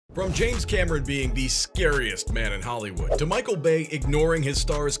From James Cameron being the scariest man in Hollywood to Michael Bay ignoring his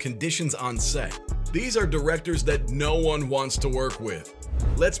star's conditions on set, these are directors that no one wants to work with.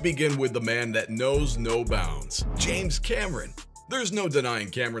 Let's begin with the man that knows no bounds, James Cameron. There's no denying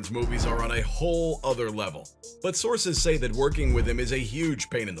Cameron's movies are on a whole other level, but sources say that working with him is a huge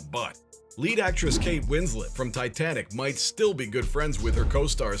pain in the butt. Lead actress Kate Winslet from Titanic might still be good friends with her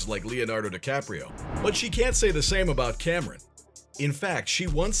co-stars like Leonardo DiCaprio, but she can't say the same about Cameron. In fact, she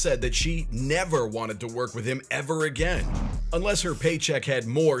once said that she never wanted to work with him ever again, unless her paycheck had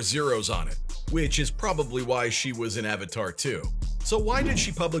more zeros on it, which is probably why she was in Avatar 2. So why did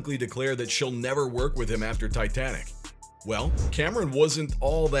she publicly declare that she'll never work with him after Titanic? Well, Cameron wasn't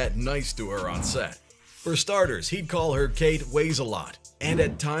all that nice to her on set. For starters, he'd call her Kate weighs a lot, and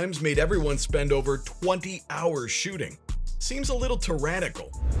at times made everyone spend over 20 hours shooting. Seems a little tyrannical.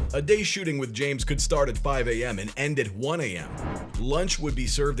 A day shooting with James could start at 5 a.m. and end at 1 a.m. Lunch would be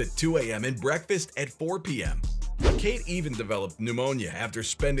served at 2 a.m. and breakfast at 4 p.m. Kate even developed pneumonia after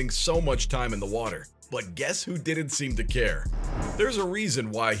spending so much time in the water. But guess who didn't seem to care? There's a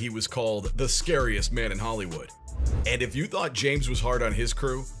reason why he was called the scariest man in Hollywood. And if you thought James was hard on his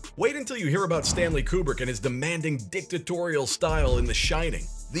crew, wait until you hear about Stanley Kubrick and his demanding dictatorial style in The Shining.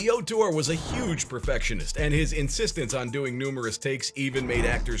 The auteur was a huge perfectionist, and his insistence on doing numerous takes even made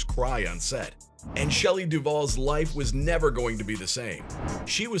actors cry on set. And Shelley Duvall's life was never going to be the same.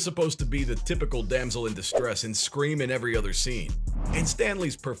 She was supposed to be the typical damsel in distress and scream in every other scene. And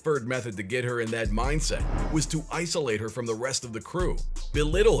Stanley's preferred method to get her in that mindset was to isolate her from the rest of the crew,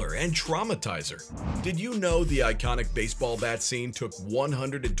 belittle her, and traumatize her. Did you know the iconic baseball bat scene took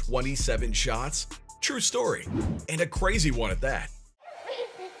 127 shots? True story, and a crazy one at that.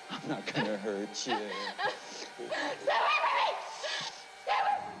 I'm not gonna hurt you. Stay away from me! Stay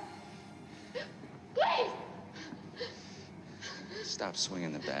away! Please! Stop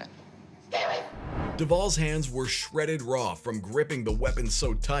swinging the bat. Stay away! Duvall's hands were shredded raw from gripping the weapon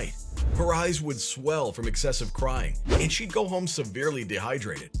so tight. Her eyes would swell from excessive crying, and she'd go home severely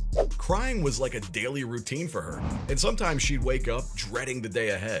dehydrated. Crying was like a daily routine for her, and sometimes she'd wake up dreading the day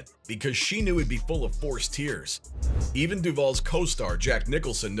ahead because she knew it'd be full of forced tears. Even Duvall's co-star Jack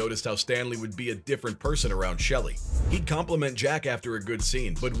Nicholson noticed how Stanley would be a different person around Shelley. He'd compliment Jack after a good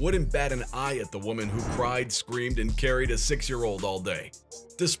scene, but wouldn't bat an eye at the woman who cried, screamed, and carried a 6-year-old all day.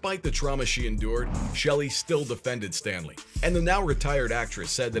 Despite the trauma she endured, Shelley still defended Stanley, and the now retired actress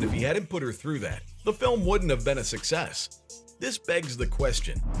said that if he hadn't put her through that, the film wouldn't have been a success. This begs the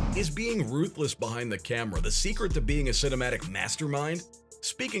question, is being ruthless behind the camera the secret to being a cinematic mastermind?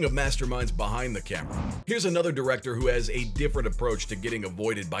 Speaking of masterminds behind the camera, here's another director who has a different approach to getting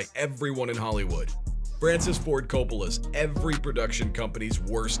avoided by everyone in Hollywood. Francis Ford Coppola's every production company's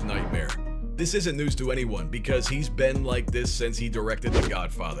worst nightmare. This isn't news to anyone because he's been like this since he directed The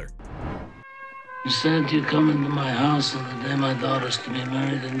Godfather. You said you come into my house on the day my daughter's to be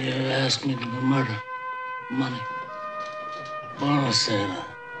married and you asked me to do murder. Money. Well, say that.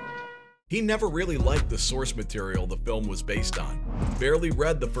 He never really liked the source material the film was based on, barely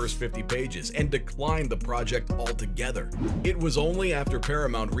read the first 50 pages, and declined the project altogether. It was only after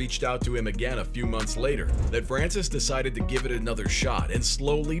Paramount reached out to him again a few months later that Francis decided to give it another shot, and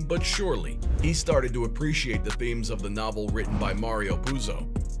slowly but surely, he started to appreciate the themes of the novel written by Mario Puzo,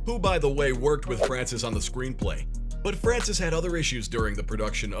 who by the way worked with Francis on the screenplay. But Francis had other issues during the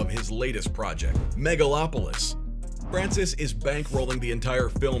production of his latest project, Megalopolis. Francis is bankrolling the entire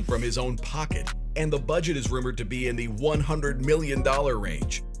film from his own pocket, and the budget is rumored to be in the $100 million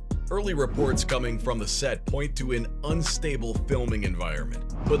range. Early reports coming from the set point to an unstable filming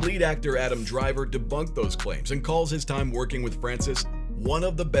environment, but lead actor Adam Driver debunked those claims and calls his time working with Francis one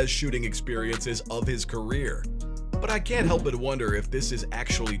of the best shooting experiences of his career. But I can't help but wonder if this is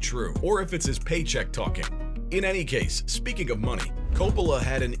actually true, or if it's his paycheck talking. In any case, speaking of money, Coppola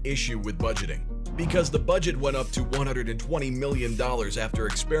had an issue with budgeting, because the budget went up to $120 million after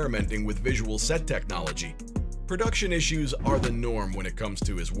experimenting with visual set technology. Production issues are the norm when it comes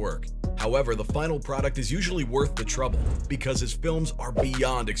to his work. However, the final product is usually worth the trouble because his films are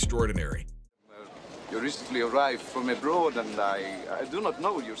beyond extraordinary. You recently arrived from abroad and I do not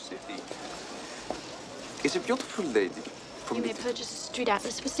know your city. It's a beautiful lady. You may purchase a street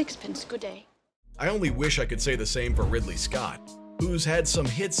atlas for 6p. Good day. I only wish I could say the same for Ridley Scott, who's had some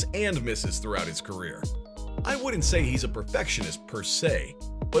hits and misses throughout his career. I wouldn't say he's a perfectionist per se,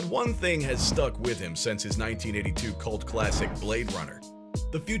 but one thing has stuck with him since his 1982 cult classic Blade Runner.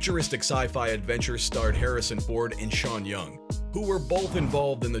 The futuristic sci-fi adventure starred Harrison Ford and Sean Young. who were both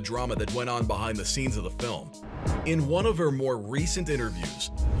involved in the drama that went on behind the scenes of the film. In one of her more recent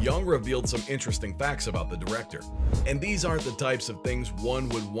interviews, Young revealed some interesting facts about the director, and these aren't the types of things one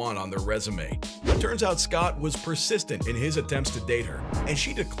would want on their resume. Turns out Scott was persistent in his attempts to date her, and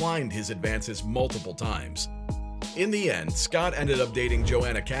she declined his advances multiple times. In the end, Scott ended up dating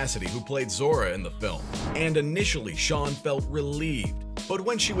Joanna Cassidy, who played Zora in the film, and initially Sean felt relieved. But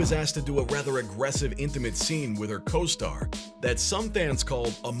when she was asked to do a rather aggressive intimate scene with her co-star that some fans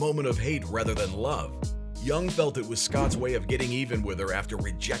called a moment of hate rather than love, Young felt it was Scott's way of getting even with her after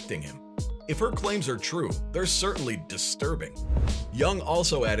rejecting him. If her claims are true, they're certainly disturbing. Young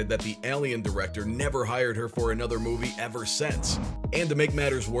also added that the Alien director never hired her for another movie ever since. And to make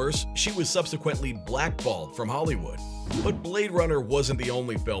matters worse, she was subsequently blackballed from Hollywood. But Blade Runner wasn't the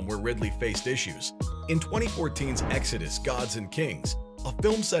only film where Ridley faced issues. In 2014's Exodus: Gods and Kings, a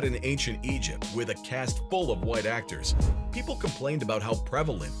film set in ancient Egypt with a cast full of white actors, people complained about how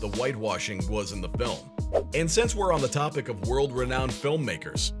prevalent the whitewashing was in the film. And since we're on the topic of world-renowned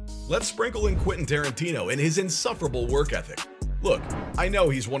filmmakers, let's sprinkle in Quentin Tarantino and his insufferable work ethic. Look, I know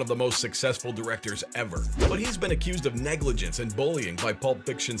he's one of the most successful directors ever, but he's been accused of negligence and bullying by Pulp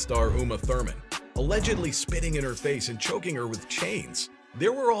Fiction star Uma Thurman, allegedly spitting in her face and choking her with chains.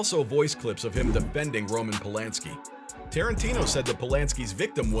 There were also voice clips of him defending Roman Polanski. Tarantino said that Polanski's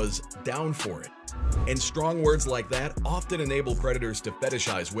victim was down for it, and strong words like that often enable predators to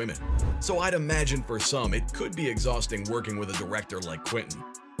fetishize women. So I'd imagine for some it could be exhausting working with a director like Quentin.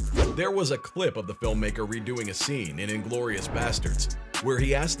 There was a clip of the filmmaker redoing a scene in Inglourious Basterds, where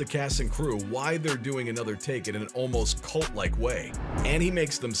he asked the cast and crew why they're doing another take in an almost cult-like way, and he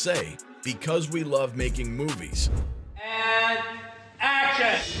makes them say, "Because we love making movies." And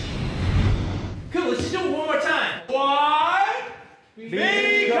action! Cool, let's do it one more time. Why?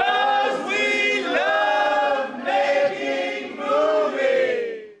 Because we love making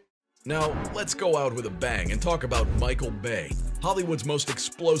movies! Now, let's go out with a bang and talk about Michael Bay, Hollywood's most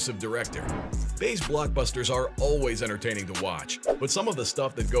explosive director. Bay's blockbusters are always entertaining to watch, but some of the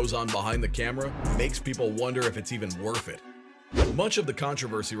stuff that goes on behind the camera makes people wonder if it's even worth it. Much of the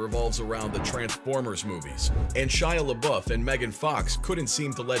controversy revolves around the Transformers movies, and Shia LaBeouf and Megan Fox couldn't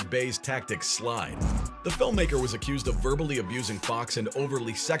seem to let Bay's tactics slide. The filmmaker was accused of verbally abusing Fox and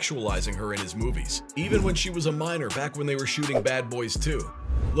overly sexualizing her in his movies, even when she was a minor back when they were shooting Bad Boys 2.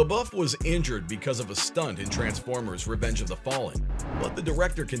 LaBeouf was injured because of a stunt in Transformers: Revenge of the Fallen, but the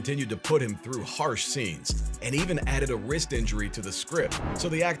director continued to put him through harsh scenes, and even added a wrist injury to the script so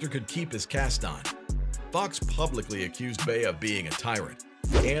the actor could keep his cast on. Fox publicly accused Bay of being a tyrant,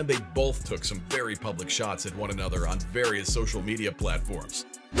 and they both took some very public shots at one another on various social media platforms.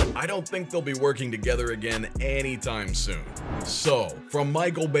 I don't think they'll be working together again anytime soon. So, from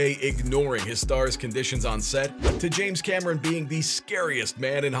Michael Bay ignoring his star's conditions on set, to James Cameron being the scariest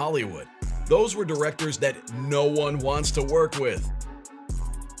man in Hollywood, those were directors that no one wants to work with.